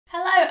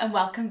and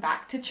welcome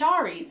back to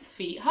Tsao Reads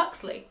Feet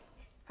Huxley.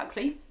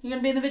 Huxley, you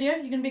gonna be in the video?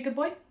 You gonna be a good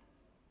boy?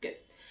 Good.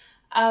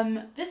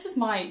 This is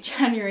my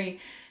January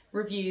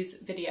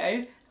reviews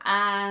video,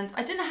 and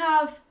I didn't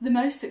have the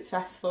most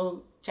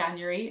successful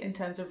January in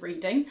terms of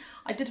reading.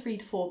 I did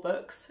read 4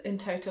 books in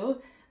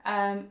total,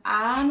 and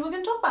we're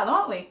going to talk about them,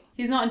 aren't we?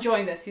 He's not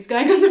enjoying this, he's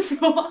going on the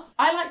floor.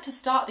 I like to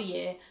start the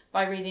year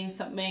by reading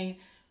something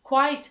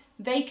quite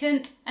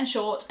vacant and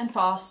short and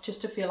fast, just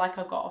to feel like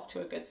I've got off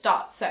to a good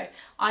start. So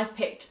I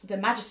picked The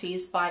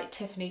Majesties by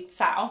Tiffany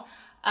Tsao,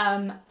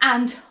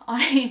 and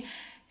I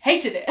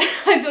hated it.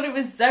 I thought it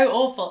was so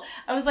awful.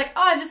 I was like,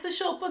 oh, just a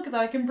short book that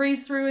I can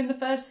breeze through in the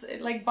first,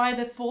 like by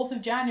the 4th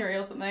of January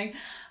or something.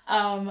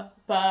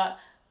 But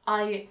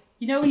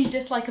you know when you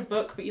dislike a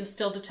book but you're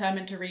still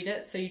determined to read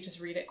it, so you just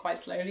read it quite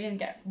slowly and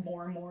get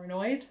more and more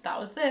annoyed?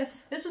 That was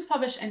this. This was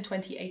published in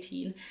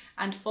 2018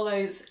 and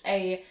follows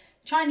a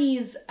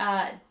Chinese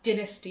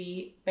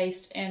dynasty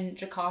based in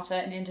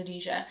Jakarta in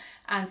Indonesia,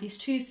 and these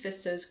 2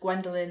 sisters,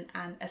 Gwendolyn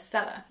and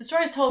Estella. The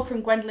story is told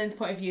from Gwendolyn's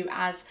point of view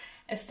as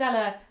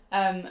Estella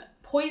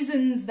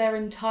poisons their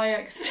entire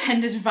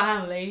extended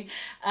family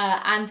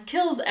and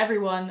kills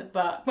everyone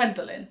but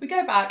Gwendolyn. We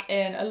go back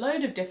in a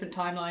load of different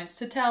timelines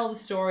to tell the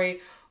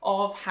story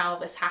of how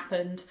this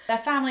happened. Their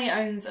family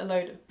owns a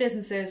load of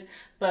businesses,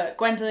 but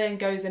Gwendolyn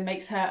goes and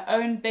makes her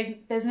own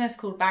big business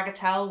called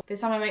Bagatelle. They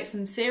somehow make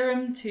some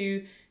serum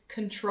to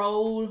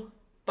control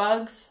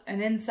bugs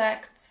and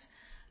insects,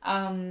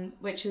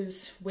 which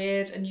is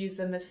weird, and use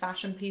them as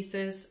fashion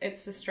pieces.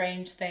 It's a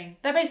strange thing.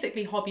 They're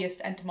basically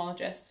hobbyist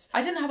entomologists.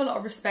 I didn't have a lot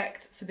of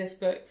respect for this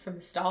book from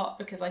the start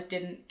because I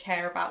didn't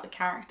care about the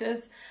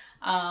characters,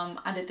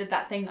 and it did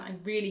that thing that I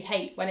really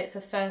hate when it's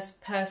a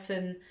first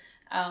person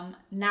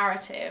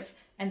narrative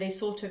and they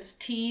sort of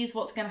tease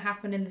what's going to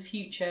happen in the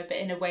future, but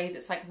in a way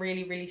that's like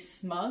really, really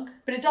smug.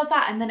 But it does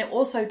that, and then it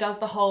also does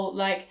the whole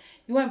like,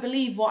 you won't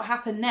believe what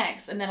happened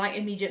next, and then like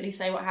immediately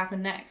say what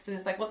happened next, and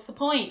it's like, what's the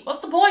point?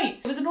 What's the point?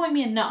 It was annoying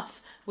me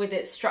enough with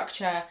its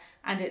structure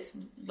and its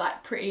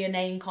like pretty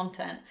inane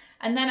content,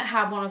 and then it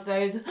had one of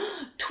those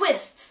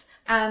twists,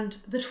 and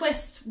the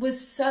twist was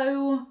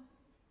so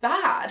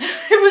bad.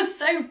 It was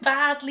so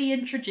badly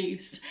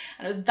introduced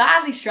and it was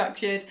badly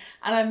structured,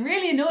 and I'm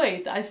really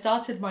annoyed that I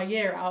started my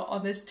year out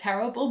on this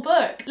terrible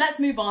book. Let's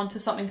move on to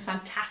something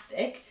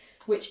fantastic,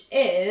 which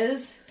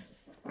is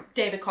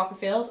David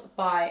Copperfield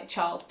by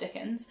Charles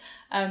Dickens.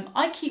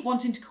 I keep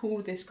wanting to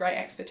call this Great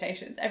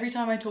Expectations. Every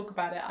time I talk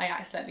about it, I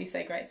accidentally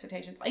say Great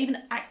Expectations. I even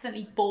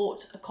accidentally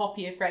bought a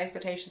copy of Great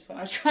Expectations when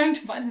I was trying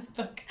to find this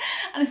book,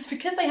 and it's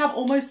because they have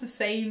almost the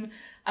same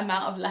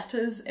amount of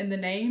letters in the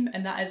name,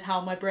 and that is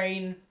how my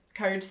brain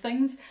codes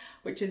things,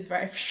 which is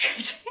very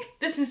frustrating.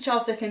 This is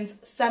Charles Dickens'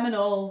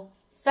 seminal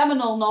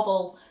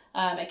novel.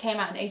 It came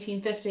out in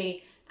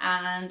 1850,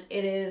 and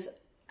it is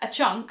a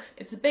chunk.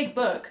 It's a big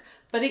book,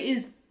 but it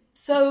is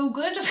so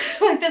good.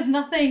 Like, there's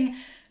nothing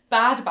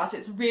bad about it.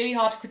 It's really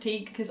hard to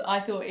critique because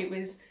I thought it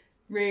was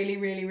really,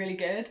 really, really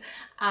good,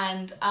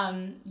 and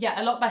yeah,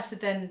 a lot better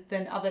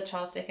than other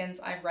Charles Dickens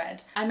I've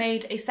read. I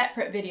made a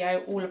separate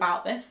video all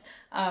about this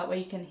where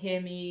you can hear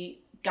me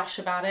gush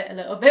about it a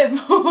little bit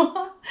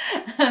more.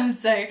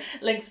 So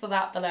links for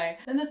that below.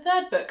 Then the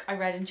 3rd book I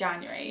read in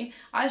January,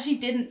 I actually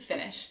didn't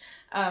finish,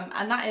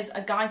 and that is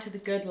A Guide to the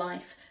Good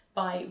Life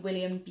by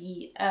William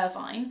B.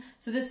 Irvine.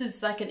 So this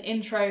is like an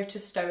intro to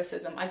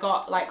Stoicism. I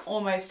got like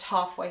almost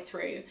halfway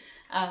through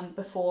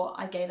before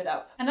I gave it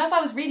up. And as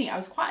I was reading it, I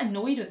was quite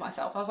annoyed with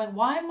myself. I was like,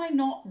 why am I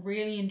not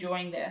really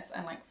enjoying this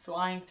and like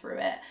flying through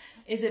it?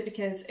 Is it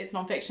because it's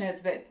non-fiction,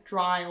 it's a bit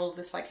dry, all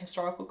this like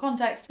historical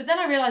context? But then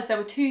I realised there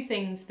were 2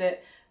 things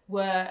that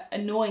were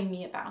annoying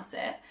me about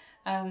it.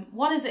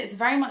 One is that it's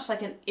very much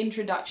like an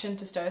introduction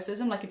to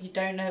Stoicism, like if you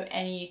don't know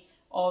any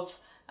of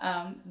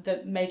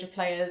the major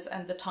players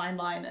and the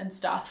timeline and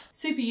stuff.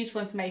 Super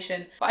useful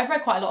information, but I've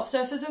read quite a lot of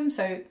Stoicism,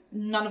 so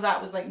none of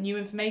that was like new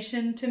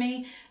information to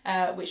me,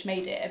 which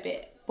made it a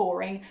bit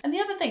boring. And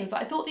the other thing is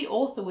that I thought the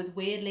author was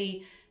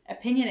weirdly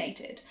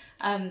opinionated.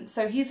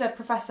 So he's a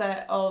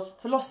professor of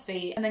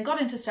philosophy and then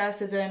got into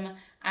Stoicism,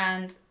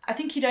 and I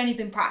think he'd only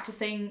been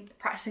practicing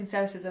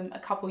Stoicism a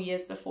couple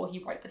years before he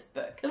wrote this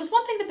book. There was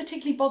one thing that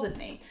particularly bothered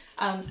me,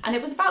 and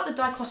it was about the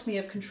dichotomy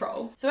of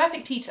control. So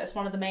Epictetus,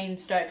 one of the main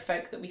Stoic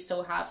folk that we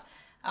still have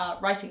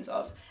writings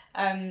of,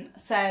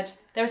 said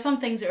there are some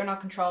things that are in our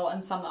control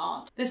and some that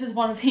aren't. This is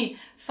one of the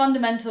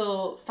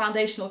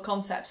foundational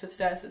concepts of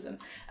Stoicism.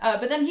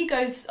 But then he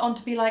goes on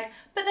to be like,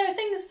 but there are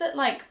things that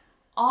like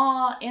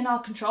are in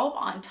our control but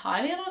aren't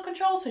entirely in our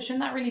control, so shouldn't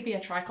that really be a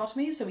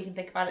trichotomy, so we can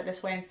think about it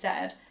this way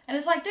instead? And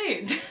it's like,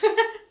 dude,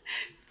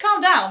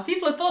 calm down,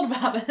 people have thought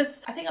about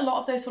this. I think a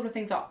lot of those sort of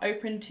things are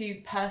open to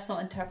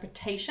personal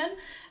interpretation.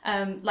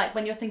 Like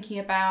when you're thinking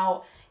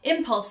about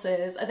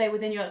impulses, are they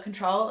within your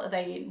control? Are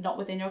they not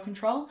within your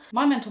control?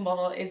 My mental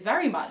model is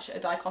very much a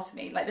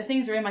dichotomy. Like the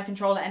things are in my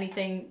control are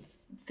anything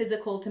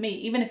physical to me,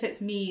 even if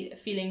it's me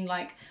feeling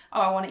like, oh,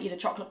 I want to eat a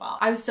chocolate bar,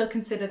 I would still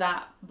consider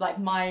that like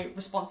my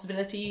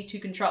responsibility to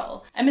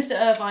control. And Mr.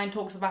 Irvine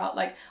talks about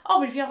like, oh,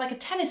 but if you have like a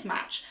tennis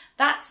match,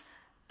 that's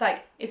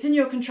like, it's in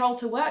your control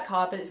to work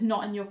hard, but it's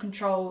not in your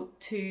control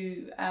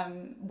to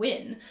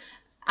win.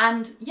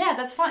 And yeah,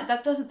 that's fine.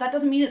 That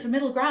doesn't mean it's a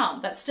middle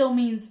ground. That still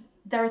means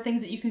there are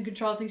things that you can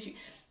control, things you...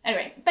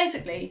 Anyway,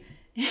 basically,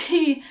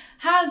 he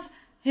has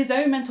his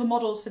own mental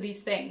models for these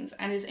things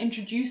and is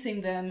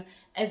introducing them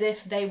as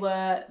if they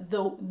were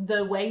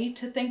the way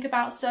to think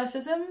about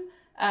Stoicism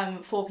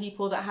for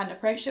people that hadn't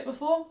approached it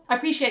before. I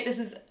appreciate this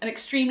is an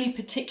extremely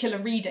particular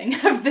reading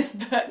of this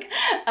book.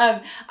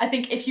 I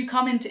think if you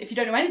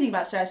don't know anything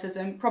about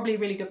Stoicism, probably a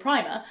really good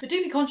primer, but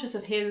do be conscious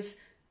of his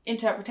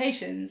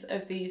interpretations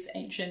of these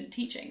ancient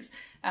teachings.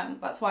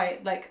 That's why,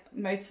 like,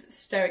 most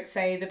Stoics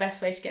say the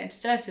best way to get into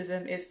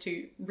Stoicism is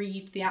to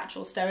read the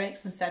actual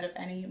Stoics instead of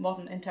any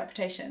modern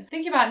interpretation.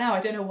 Thinking about it now, I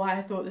don't know why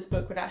I thought this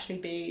book would actually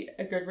be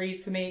a good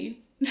read for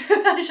me.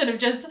 I should have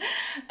just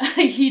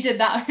heeded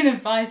that own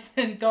advice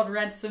and gone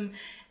read some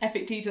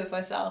Epictetus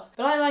myself.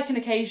 But I like an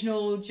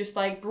occasional, just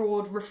like,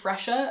 broad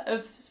refresher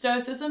of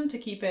Stoicism to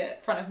keep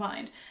it front of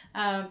mind.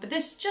 But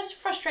this just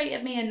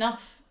frustrated me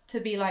enough to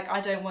be like,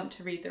 I don't want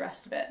to read the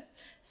rest of it.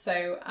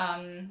 So,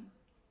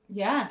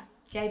 yeah,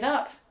 gave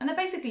up. And that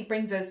basically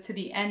brings us to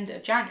the end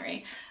of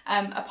January.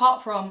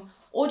 Apart from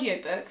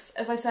audiobooks,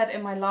 as I said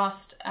in my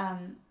last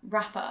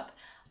wrap up,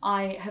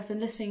 I have been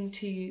listening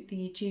to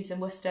the Jeeves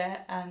and Wooster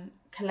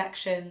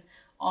collection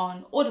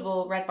on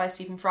Audible, read by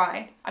Stephen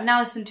Fry. I've now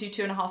listened to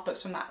 2.5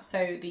 books from that.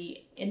 So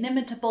the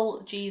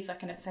Inimitable Jeeves, I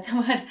can never say the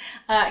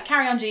word,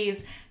 Carry On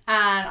Jeeves,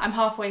 and I'm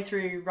halfway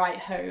through Right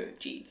Ho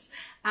Jeeves.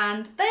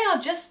 And they are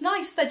just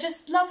nice. They're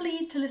just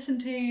lovely to listen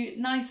to,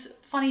 nice,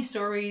 funny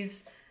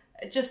stories,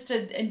 just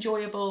an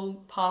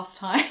enjoyable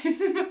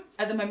pastime.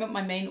 At the moment,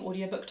 my main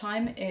audiobook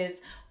time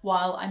is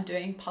while I'm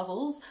doing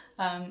puzzles.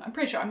 I'm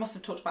pretty sure I must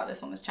have talked about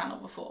this on this channel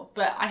before,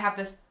 but I have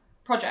this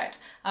project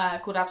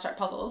called Abstract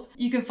Puzzles.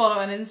 You can follow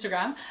on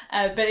Instagram,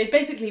 but it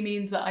basically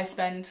means that I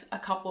spend a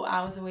couple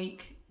hours a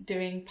week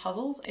doing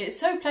puzzles. It's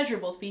so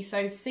pleasurable to be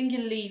so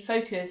singularly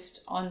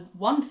focused on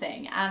one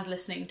thing and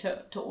listening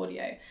to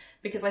audio,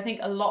 because I think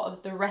a lot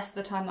of the rest of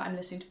the time that I'm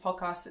listening to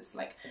podcasts, it's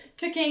like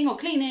cooking or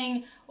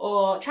cleaning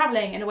or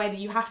traveling, in a way that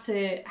you have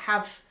to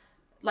have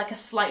like a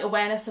slight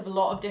awareness of a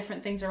lot of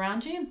different things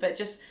around you, but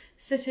just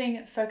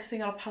sitting,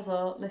 focusing on a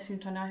puzzle, listening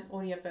to an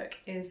audiobook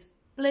is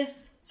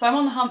bliss. So I'm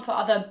on the hunt for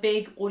other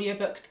big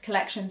audiobook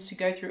collections to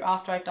go through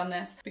after I've done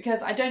this,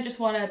 because I don't just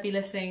want to be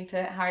listening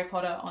to Harry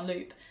Potter on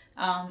loop.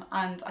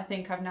 And I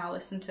think I've now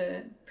listened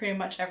to pretty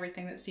much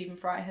everything that Stephen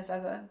Fry has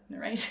ever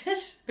narrated.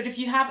 But if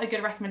you have a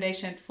good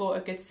recommendation for a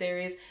good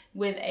series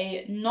with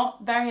a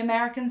not very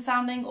American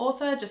sounding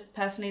author, just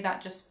personally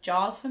that just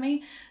jars for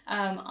me,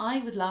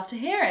 I would love to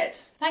hear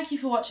it. Thank you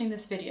for watching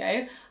this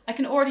video. I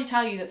can already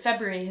tell you that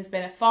February has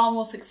been a far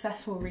more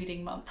successful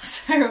reading month,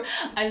 so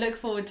I look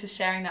forward to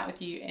sharing that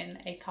with you in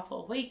a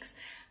couple of weeks.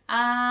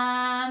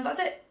 And that's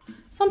it.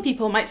 Some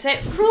people might say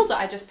it's cruel that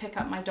I just pick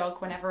up my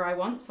dog whenever I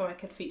want so I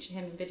could feature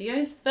him in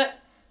videos, but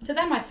to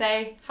them I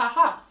say,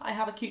 haha, I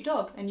have a cute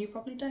dog and you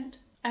probably don't.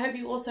 I hope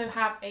you also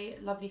have a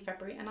lovely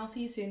February and I'll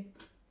see you soon.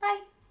 Bye.